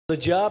The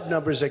job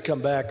numbers that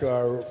come back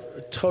are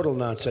total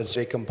nonsense.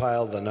 They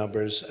compile the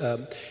numbers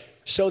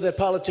so that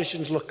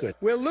politicians look good.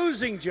 We're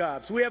losing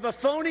jobs. We have a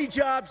phony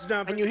jobs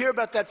number. And you hear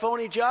about that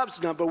phony jobs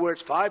number where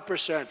it's 5%,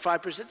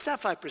 5%. It's not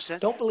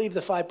 5%. Don't believe the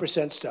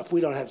 5% stuff. We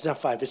don't have, it's not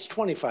 5, it's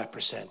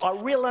 25%. Our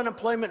real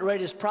unemployment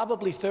rate is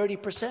probably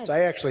 30%.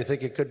 I actually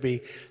think it could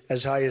be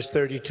as high as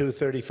 32,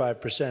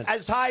 35%.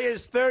 As high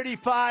as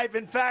 35.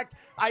 In fact,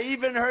 I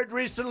even heard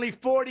recently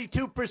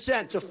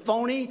 42%. It's a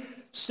phony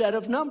set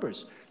of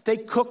numbers. They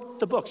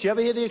cooked the books. You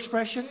ever hear the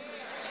expression?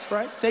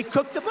 Right? They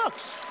cooked the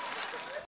books.